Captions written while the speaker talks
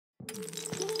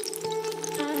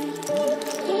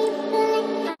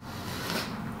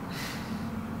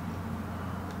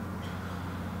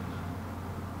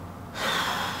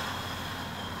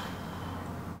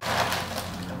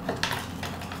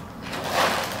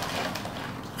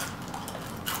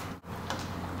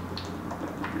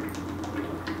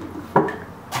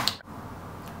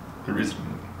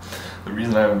The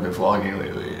reason I haven't been vlogging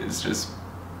lately is just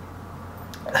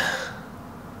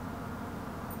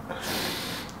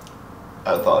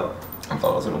I thought I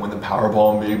was gonna win the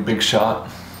Powerball and be a big shot.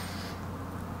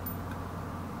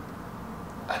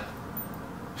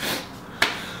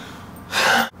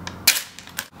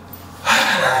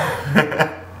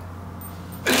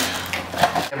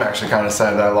 I'm actually kind of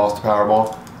sad that I lost the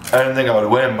Powerball. I didn't think I would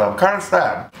win, but I'm kind of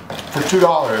sad. For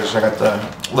 $2, I got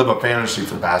to live a fantasy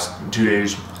for the past 2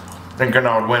 days, thinking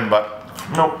I would win, but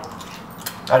nope,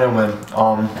 I didn't win.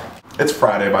 It's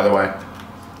Friday, by the way.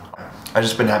 I've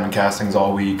just been having castings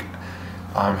all week.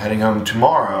 I'm heading home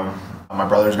tomorrow. My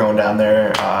brother's going down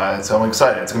there, so I'm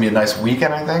excited. It's gonna be a nice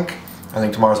weekend, I think. I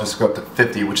think tomorrow's supposed to go up to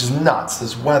 50, which is nuts.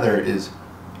 This weather is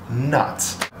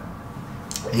nuts.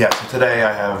 Yeah, so today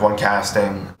I have one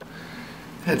casting.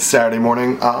 It's Saturday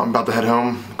morning. I'm about to head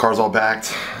home. Car's all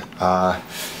backed. All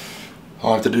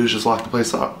I have to do is just lock the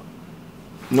place up.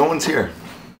 No one's here.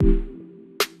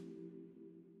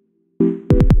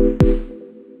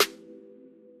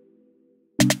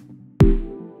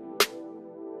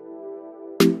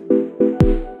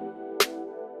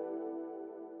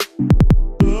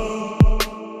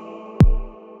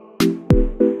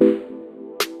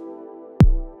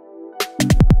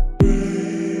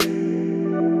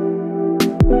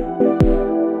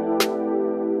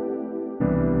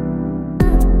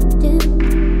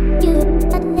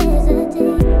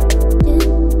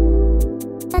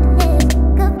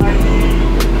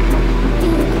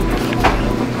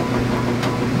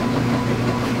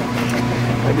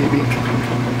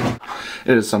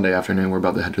 It is Sunday afternoon. We're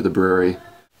about to head to the brewery.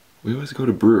 We always go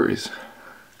to breweries.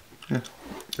 Yeah.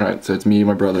 Alright, so it's me,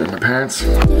 my brother, and my parents.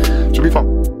 Should be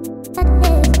fun.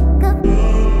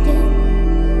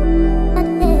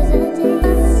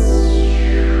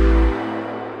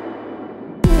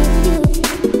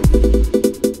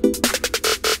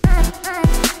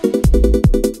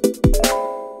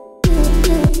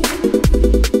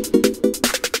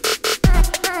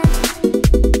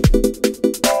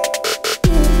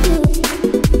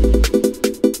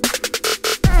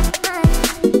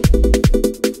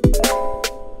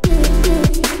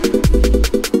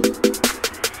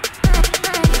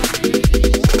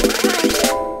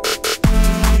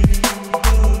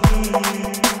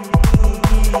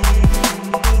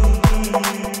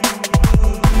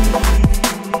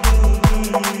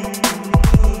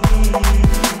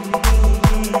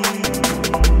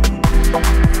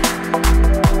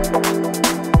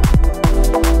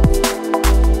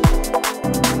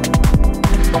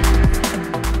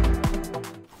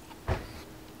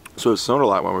 So it snowed a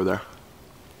lot when we were there.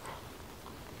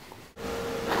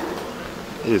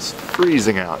 It is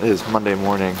freezing out. It is Monday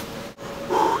morning.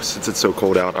 Whew, since it's so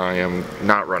cold out, I am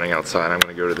not running outside. I'm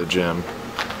gonna go to the gym.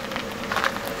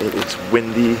 It is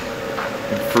windy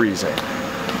and freezing.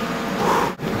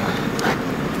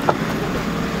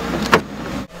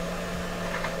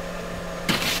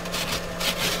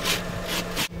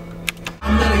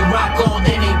 I'm really rock on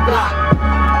any block.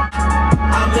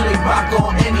 I'm really rock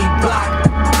on any block.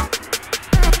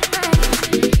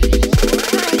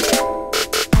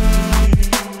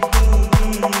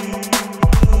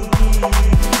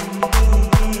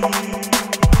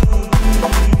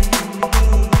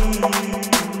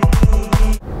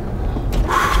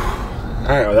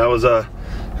 Alright, well, that was a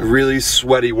really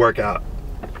sweaty workout.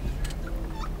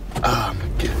 Oh my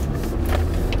god.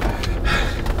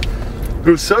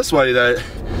 It was so sweaty that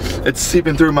it's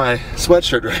seeping through my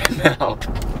sweatshirt right now.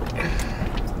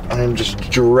 I'm just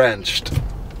drenched.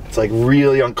 It's like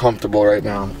really uncomfortable right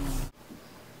now.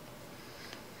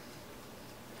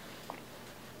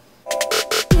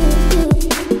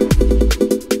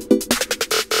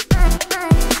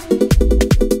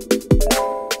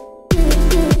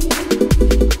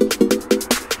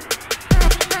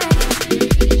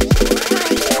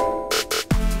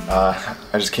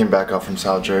 I just came back up from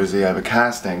South Jersey. I have a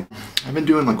casting. I've been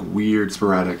doing like weird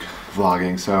sporadic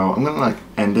vlogging, so I'm gonna like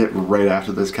end it right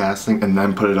after this casting and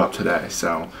then put it up today,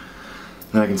 so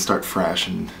then I can start fresh.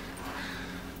 And it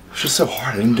was just so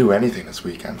hard. I didn't do anything this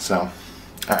weekend, so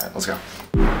alright, let's go.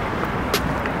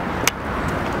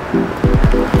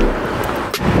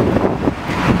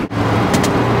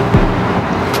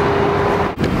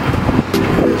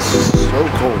 It is so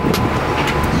cold.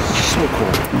 So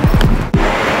cold.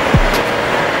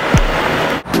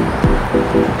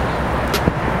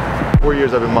 4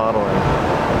 years I've been modeling,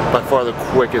 by far the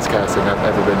quickest casting I've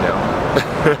ever been to.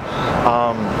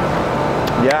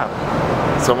 Yeah.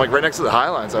 So I'm like right next to the High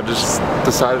Line, so I just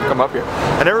decided to come up here.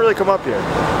 I never really come up here.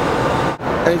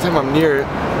 Anytime I'm near it,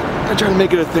 I try to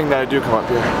make it a thing that I do come up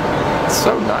here. It's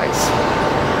so nice.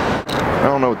 I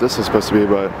don't know what this is supposed to be,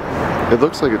 but it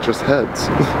looks like it's just heads.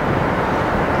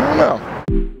 I don't know.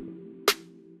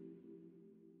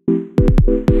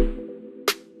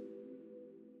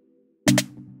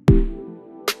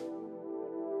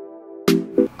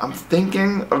 I'm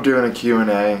thinking of doing a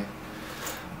Q&A.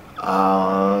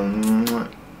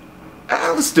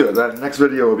 Let's do it. That next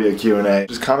video will be a Q&A.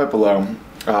 Just comment below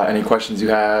any questions you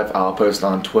have. I'll post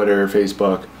on Twitter,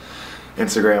 Facebook,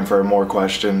 Instagram for more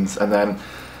questions, and then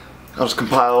I'll just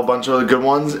compile a bunch of really good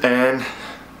ones and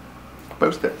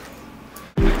post it.